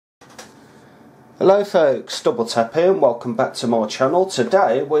Hello folks, Double Tap here and welcome back to my channel.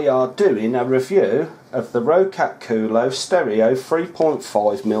 Today we are doing a review of the Roccat KULO Stereo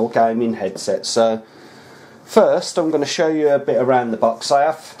 3.5mm gaming headset. So first I'm going to show you a bit around the box. I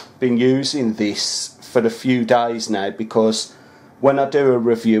have been using this for a few days now because when I do a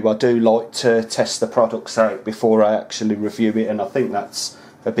review I do like to test the products out before I actually review it, and I think that's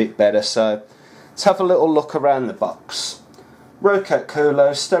a bit better. So let's have a little look around the box. Roccat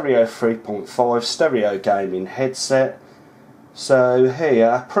KULO Stereo 3.5 stereo gaming headset. So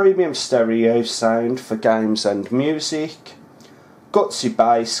here, premium stereo sound for games and music, gutsy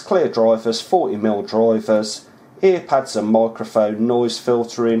bass, clear drivers, 40mm drivers, earpads and microphone noise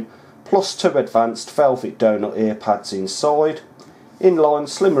filtering, plus 2 advanced velvet donut earpads inside, inline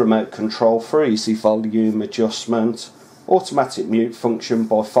slim remote control for easy volume adjustment, automatic mute function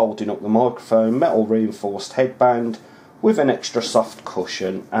by folding up the microphone, metal reinforced headband with an extra soft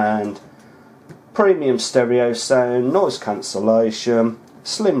cushion, and premium stereo sound, noise cancellation,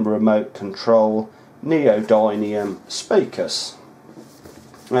 slim remote control, Neodymium speakers.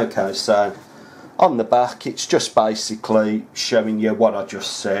 Okay, so on the back it's just basically showing you what I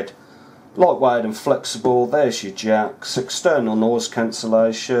just said. Lightweight and flexible, there's your jacks, external noise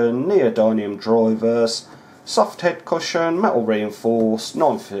cancellation, neodymium drivers, soft head cushion, metal reinforced,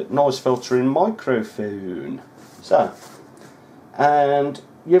 noise filtering microphone. So, and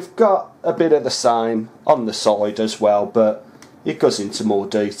you've got a bit of the same on the side as well, but it goes into more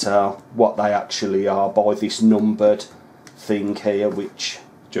detail what they actually are by this numbered thing here, which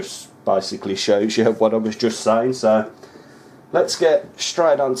just basically shows you what I was just saying. So let's get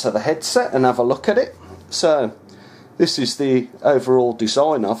straight onto the headset and have a look at it. So this is the overall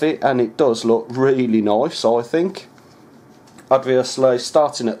design of it, and it does look really nice, I think. Obviously,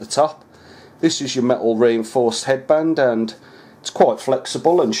 starting at the top, this is your metal reinforced headband, and it's quite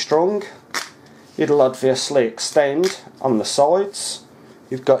flexible and strong. It'll obviously extend on the sides.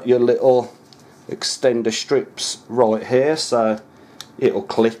 You've got your little extender strips right here, so it'll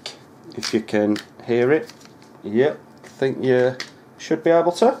click if you can hear it. Yep, I think you should be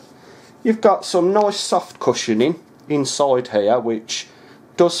able to. You've got some nice soft cushioning inside here, which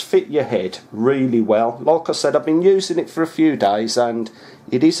does fit your head really well. Like I said, I've been using it for a few days and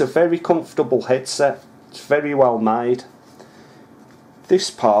it is a very comfortable headset. It's very well made.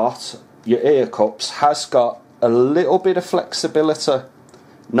 This part, your ear cups, has got a little bit of flexibility.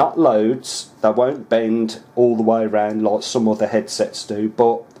 Not loads, they won't bend all the way around like some other headsets do,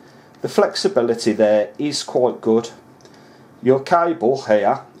 but the flexibility there is quite good. Your cable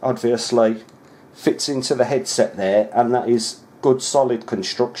here obviously fits into the headset there, and that is good solid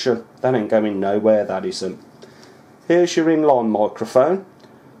construction. That ain't going nowhere, that isn't. Here's your inline microphone,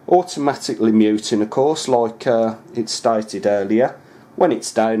 automatically muting of course, like it stated earlier. When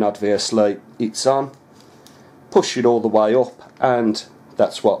it's down obviously it's on. Push it all the way up and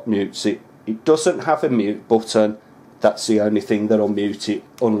that's what mutes it. It doesn't have a mute button, that's the only thing that'll mute it,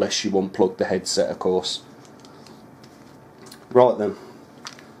 unless you unplug the headset of course. Right then,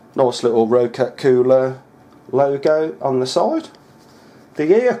 nice little Roccat KULO logo on the side.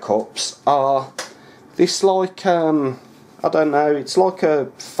 The ear cups are this like I don't know, it's like a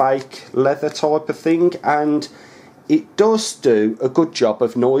fake leather type of thing, and it does do a good job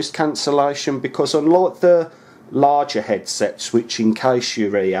of noise cancellation, because unlike the larger headsets which encase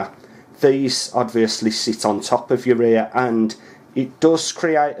your ear, these obviously sit on top of your ear, and it does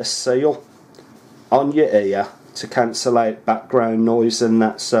create a seal on your ear to cancel out background noise and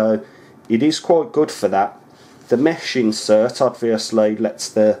that, so it is quite good for that. The mesh insert obviously lets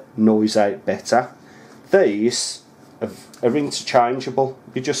the noise out better. These are interchangeable.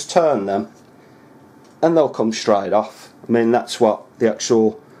 You just turn them and they'll come straight off. I mean, that's what the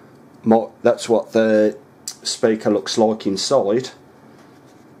speaker looks like inside.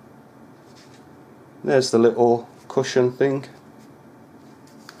 There's the little cushion thing.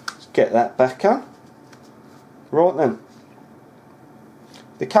 Let's get that back on. Right then.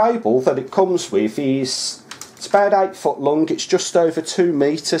 The cable that it comes with is, it's about 8 foot long, it's just over 2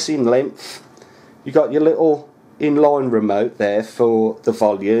 meters in length. You got your little inline remote there for the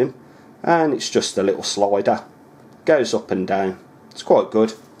volume, and it's just a little slider. Goes up and down. It's quite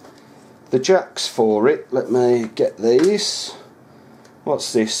good. The jacks for it, let me get these.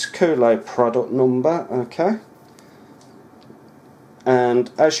 What's this? KULO product number, okay. And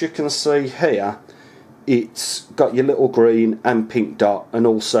as you can see here, it's got your little green and pink dot, and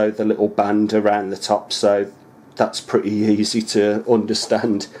also the little band around the top, so that's pretty easy to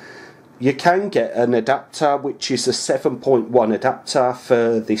understand. You can get an adapter, which is a 7.1 adapter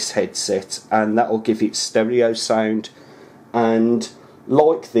for this headset, and that will give it stereo sound. And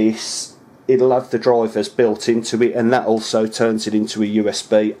like this, it'll have the drivers built into it, and that also turns it into a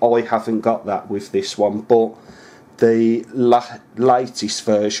USB. I haven't got that with this one, but the latest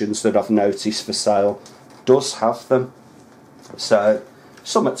versions that I've noticed for sale does have them. So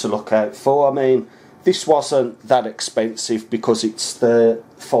something to look out for. I mean, this wasn't that expensive because it's the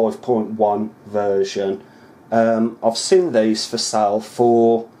 5.1 version. I've seen these for sale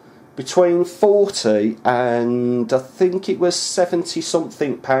for between 40 and I think it was 70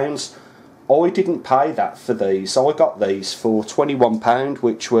 something pounds. I didn't pay that for these. I got these for £21,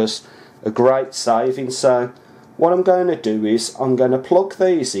 which was a great saving. So what I'm going to do is I'm going to plug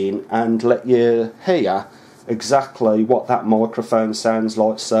these in and let you hear exactly what that microphone sounds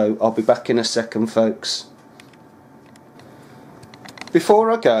like. So I'll be back in a second, folks.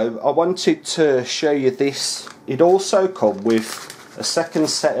 Before I go, I wanted to show you this. It also comes with a second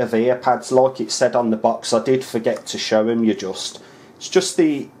set of Earpads, like it said on the box. I did forget to show them you just. It's just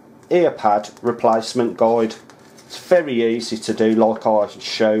the Earpad replacement guide. It's very easy to do, like I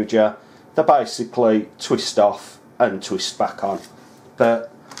showed you. They basically twist off and twist back on.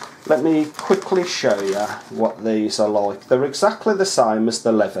 But let me quickly show you what these are like. They're exactly the same as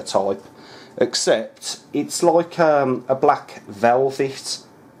the leather type, except it's like a black velvet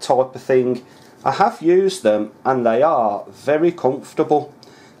type of thing. I have used them and they are very comfortable,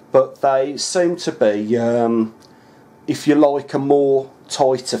 but they seem to be, if you like, a more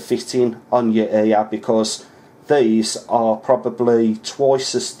tighter fitting on your ear, because these are probably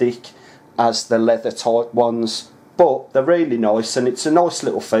twice as thick as the leather type ones, but they're really nice, and it's a nice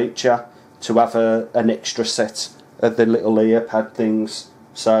little feature to have an extra set of the little Earpad things.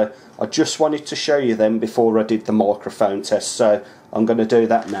 So I just wanted to show you them before I did the microphone test, so I'm going to do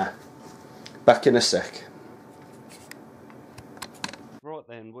that now. Back in a sec. Right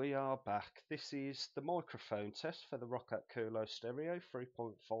then, we are back. This is the microphone test for the Roccat KULO Stereo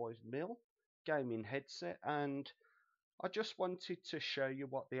 3.5mm gaming headset, and I just wanted to show you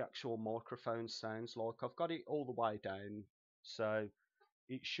what the actual microphone sounds like. I've got it all the way down, so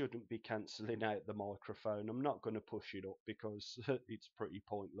it shouldn't be cancelling out the microphone. I'm not going to push it up because it's pretty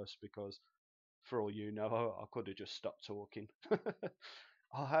pointless, because for all you know, I could have just stopped talking.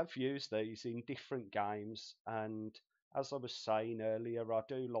 I have used these in different games, and as I was saying earlier, I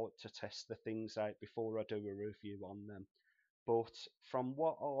do like to test the things out before I do a review on them. But from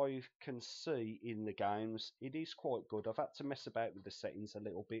what I can see in the games, it is quite good. I've had to mess about with the settings a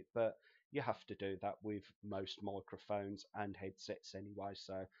little bit, but you have to do that with most microphones and headsets anyway,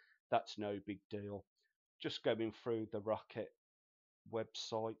 so that's no big deal. Just going through the Roccat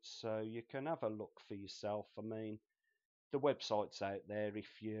website so you can have a look for yourself. I mean, the website's out there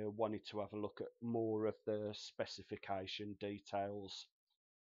if you wanted to have a look at more of the specification details,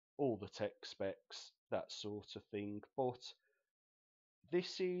 all the tech specs, that sort of thing. But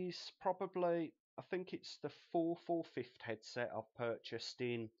this is probably, I think it's the fourth or fifth headset I've purchased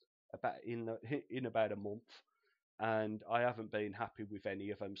in about a month, and I haven't been happy with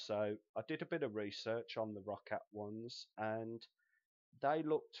any of them. So I did a bit of research on the Roccat ones, and they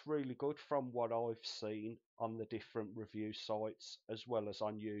looked really good from what I've seen on the different review sites as well as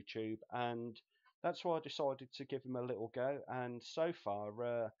on YouTube, and that's why I decided to give them a little go. And so far,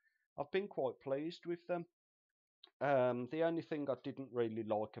 I've been quite pleased with them. The only thing I didn't really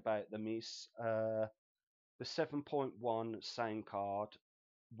like about them is the 7.1 sound card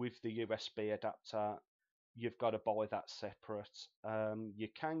with the USB adapter. You've got to buy that separate. You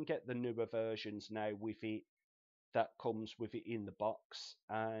can get the newer versions now with it, that comes with it in the box,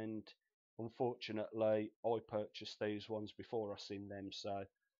 and unfortunately I purchased these ones before I seen them, so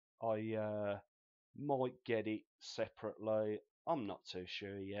I might get it separately. I'm not too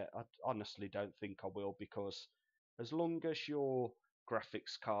sure yet. I honestly don't think I will, because as long as your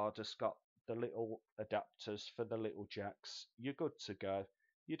graphics card has got the little adapters for the little jacks, you're good to go.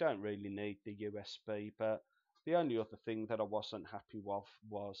 You don't really need the USB. But the only other thing that I wasn't happy with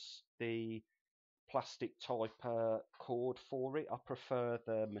was the plastic type cord for it. I prefer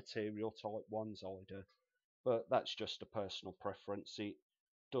the material type ones, I do, but that's just a personal preference. It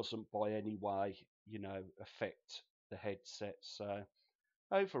doesn't by any way, affect the headset. So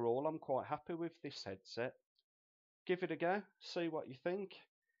overall, I'm quite happy with this headset. Give it a go, see what you think.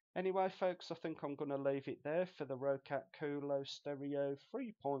 Anyway, folks, I think I'm going to leave it there for the Roccat KULO Stereo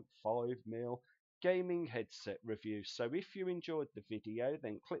 3.5mm gaming headset review. So if you enjoyed the video,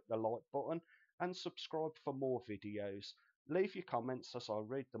 then click the like button and subscribe for more videos. Leave your comments as I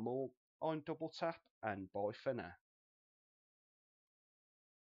read them all on Double Tap, and bye for now.